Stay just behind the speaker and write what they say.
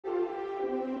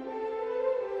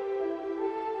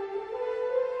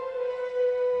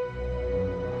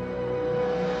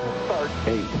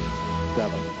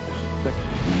7, 6,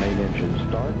 main engine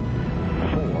start,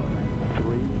 4,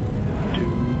 3, 2,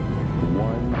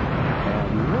 1,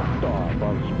 and liftoff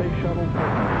of Space Shuttle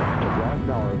Columbia to broaden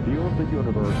our view of the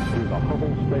universe through the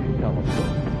Hubble Space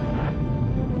Telescope.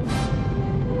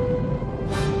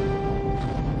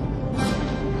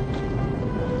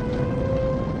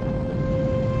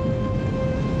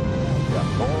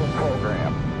 Roll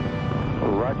program.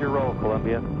 Roger, roll,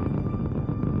 Columbia.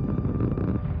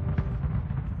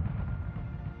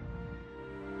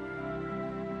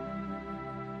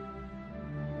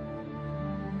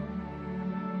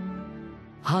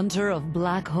 Hunter of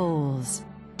black holes,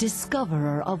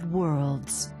 discoverer of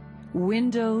worlds,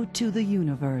 window to the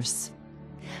universe.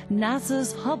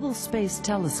 NASA's Hubble Space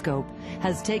Telescope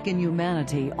has taken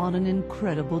humanity on an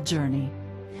incredible journey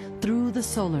through the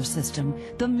solar system,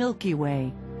 the Milky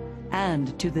Way,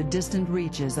 and to the distant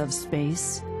reaches of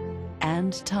space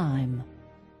and time.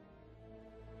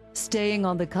 Staying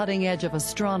on the cutting edge of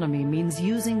astronomy means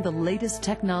using the latest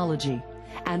technology,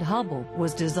 and Hubble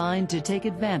was designed to take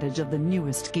advantage of the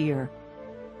newest gear.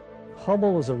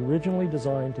 Hubble was originally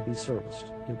designed to be serviced.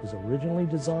 It was originally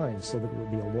designed so that it would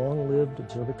be a long-lived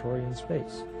observatory in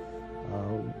space.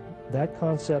 That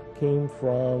concept came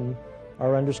from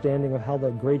our understanding of how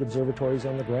the great observatories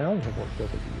on the ground have worked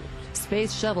over the years.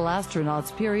 Space shuttle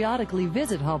astronauts periodically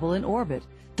visit Hubble in orbit,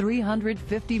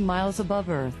 350 miles above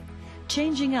Earth,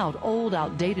 changing out old,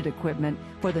 outdated equipment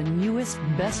for the newest,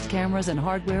 best cameras and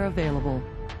hardware available.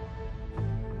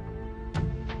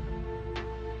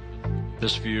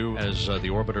 This view, as the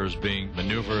orbiter is being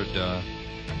maneuvered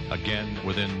again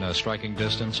within striking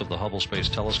distance of the Hubble Space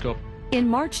Telescope. In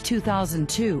March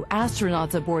 2002,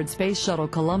 astronauts aboard Space Shuttle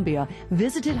Columbia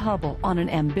visited Hubble on an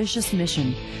ambitious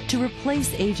mission to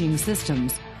replace aging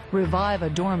systems, revive a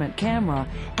dormant camera,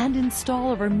 and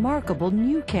install a remarkable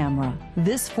new camera.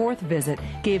 This fourth visit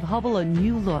gave Hubble a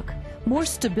new look, more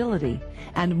stability,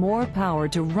 and more power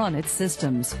to run its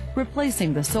systems,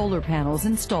 replacing the solar panels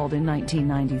installed in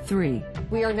 1993.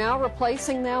 We are now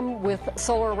replacing them with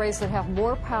solar arrays that have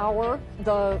more power.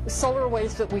 The solar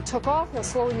arrays that we took off have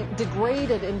slowly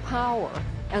degraded in power,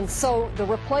 and so the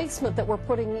replacement that we're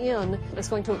putting in is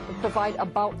going to provide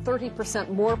about 30%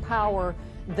 more power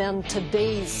than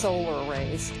today's solar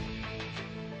arrays.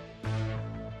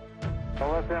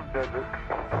 LSM does it.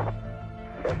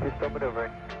 Yes, you're still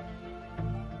maneuvering.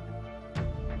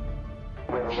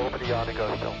 We have a little bit of yaw to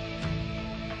go still.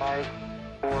 5,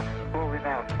 4, slowly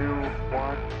now, 2,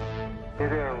 1. Hey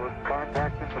there, we're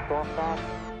contacting the soft stop.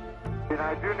 And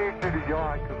I do need you to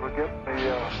yaw because we're getting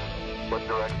the, what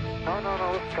direction? No,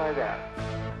 let's try that.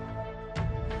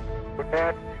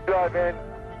 And drive in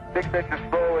 6 inches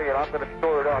slowly, and I'm going to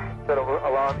store it up instead of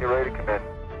allowing your ray to come in.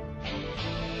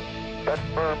 That's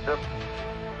firmed up.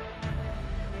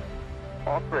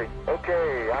 All 3.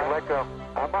 Okay, let go.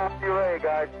 I'm off your ray,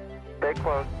 guys. Stay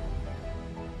close.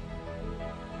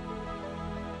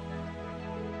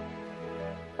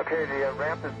 Okay, the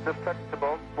ramp is just touching the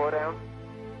bone. Slow down.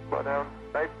 Slow down.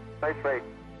 Nice rate.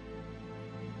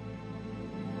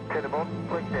 Okay, the bone's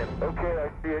clicked in. Okay,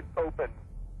 I see it open.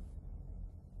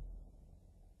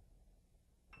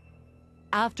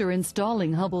 After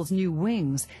installing Hubble's new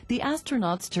wings, the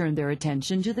astronauts turned their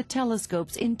attention to the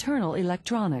telescope's internal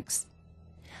electronics.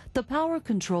 The power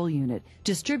control unit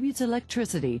distributes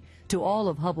electricity to all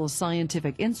of Hubble's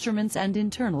scientific instruments and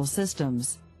internal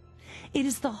systems. It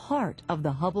is the heart of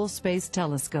the Hubble Space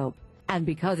Telescope, and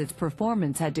because its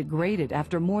performance had degraded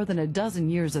after more than a dozen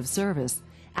years of service,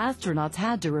 astronauts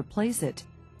had to replace it.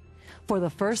 For the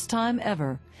first time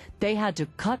ever, they had to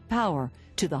cut power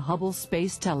to the Hubble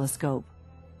Space Telescope.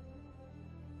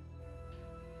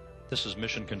 This is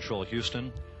Mission Control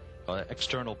Houston.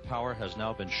 External power has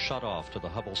now been shut off to the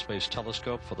Hubble Space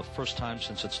Telescope for the first time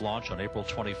since its launch on April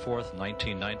 24th,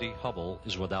 1990. Hubble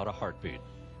is without a heartbeat.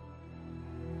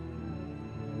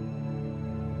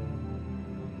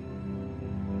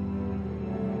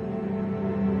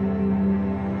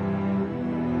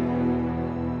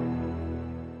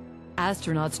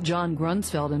 Astronauts John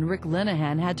Grunsfeld and Rick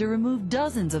Linehan had to remove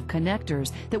dozens of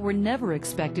connectors that were never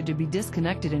expected to be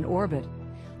disconnected in orbit,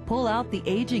 pull out the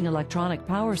aging electronic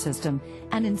power system,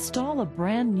 and install a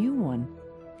brand new one.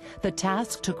 The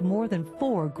task took more than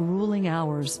 4 grueling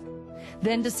hours.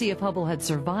 Then, to see if Hubble had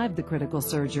survived the critical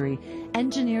surgery,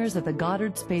 engineers at the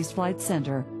Goddard Space Flight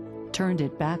Center turned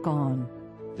it back on.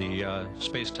 The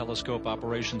Space Telescope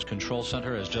Operations Control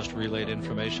Center has just relayed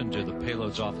information to the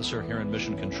payloads officer here in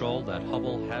Mission Control that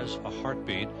Hubble has a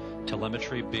heartbeat,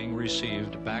 telemetry being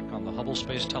received back on the Hubble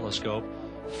Space Telescope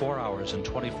 4 hours and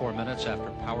 24 minutes after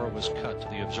power was cut to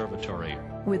the observatory.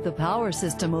 With the power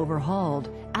system overhauled,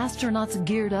 astronauts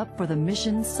geared up for the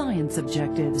mission's science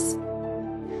objectives.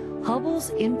 Hubble's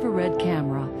infrared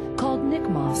camera, called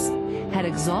NICMOS, had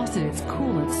exhausted its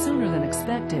coolant sooner than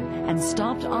expected and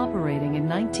stopped operating in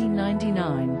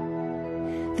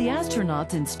 1999. The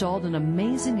astronauts installed an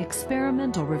amazing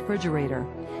experimental refrigerator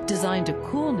designed to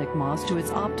cool NICMOS to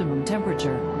its optimum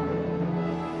temperature.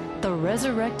 The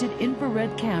resurrected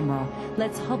infrared camera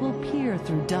lets Hubble peer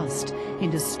through dust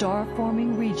into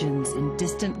star-forming regions in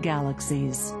distant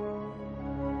galaxies.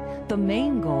 The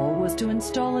main goal was to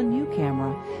install a new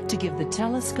camera to give the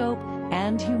telescope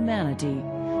and humanity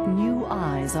new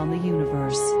eyes on the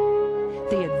universe.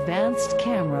 The Advanced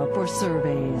Camera for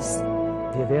Surveys.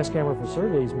 The Advanced Camera for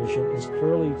Surveys mission is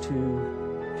clearly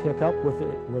to pick up with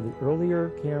it where the earlier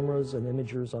cameras and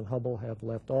imagers on Hubble have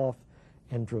left off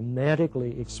and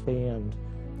dramatically expand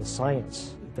the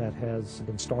science that has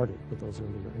been started with those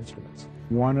earlier instruments.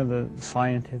 One of the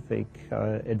scientific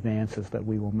advances that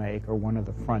we will make, or one of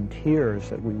the frontiers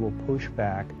that we will push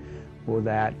back, will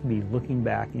that be looking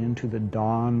back into the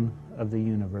dawn of the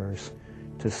universe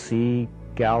to see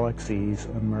galaxies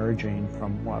emerging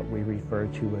from what we refer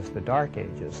to as the Dark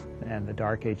Ages. And the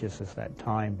Dark Ages is that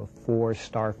time before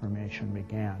star formation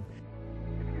began.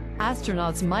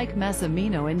 Astronauts Mike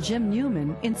Massimino and Jim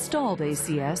Newman installed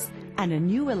ACS and a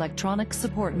new electronic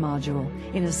support module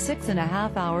in a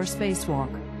 6.5-hour spacewalk.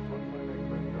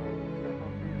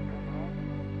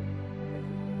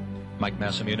 Mike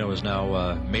Massimino is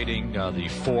now mating the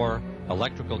 4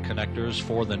 electrical connectors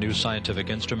for the new scientific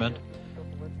instrument.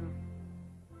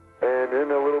 And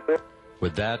in a little bit.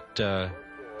 With that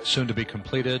soon to be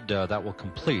completed, that will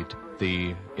complete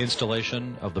the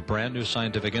installation of the brand new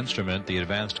scientific instrument, the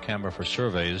Advanced Camera for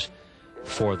Surveys,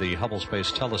 for the Hubble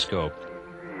Space Telescope.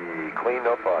 Cleaned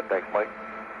up, thanks, Mike.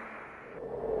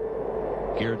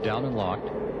 Geared down and locked.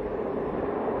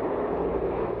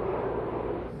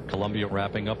 Columbia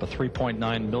wrapping up a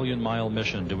 3.9 million-mile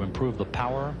mission to improve the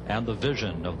power and the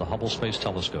vision of the Hubble Space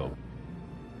Telescope.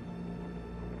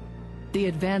 The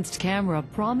advanced camera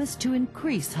promised to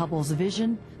increase Hubble's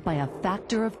vision by a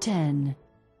factor of 10.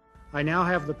 I now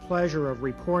have the pleasure of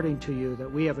reporting to you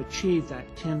that we have achieved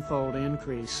that 10-fold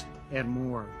increase and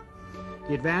more.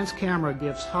 The advanced camera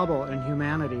gives Hubble and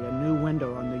humanity a new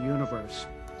window on the universe.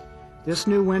 This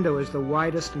new window is the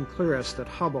widest and clearest that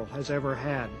Hubble has ever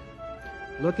had.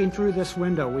 Looking through this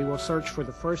window, we will search for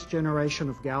the first generation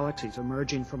of galaxies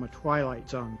emerging from a twilight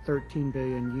zone 13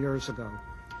 billion years ago.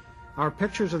 Our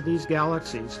pictures of these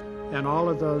galaxies, and all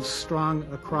of those strung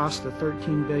across the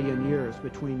 13 billion years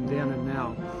between then and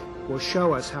now, will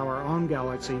show us how our own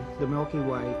galaxy, the Milky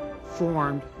Way,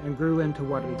 formed and grew into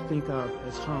what we think of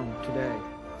as home today.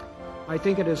 I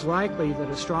think it is likely that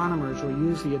astronomers will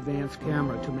use the advanced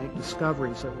camera to make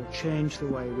discoveries that will change the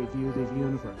way we view the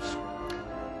universe.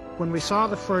 When we saw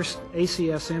the first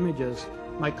ACS images,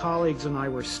 my colleagues and I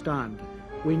were stunned.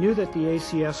 We knew that the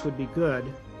ACS would be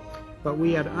good, but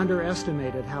we had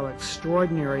underestimated how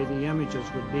extraordinary the images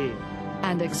would be.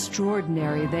 And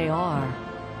extraordinary they are.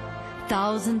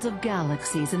 Thousands of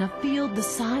galaxies in a field the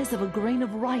size of a grain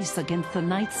of rice against the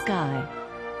night sky.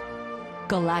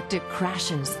 Galactic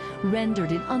crashes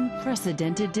rendered in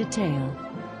unprecedented detail.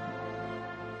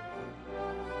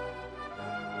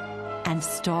 And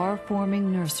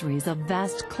star-forming nurseries of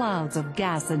vast clouds of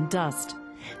gas and dust,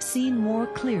 seen more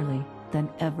clearly than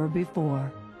ever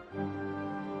before.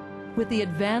 With the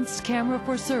Advanced Camera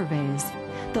for Surveys,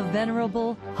 the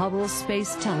venerable Hubble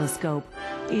Space Telescope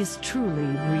is truly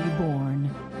reborn.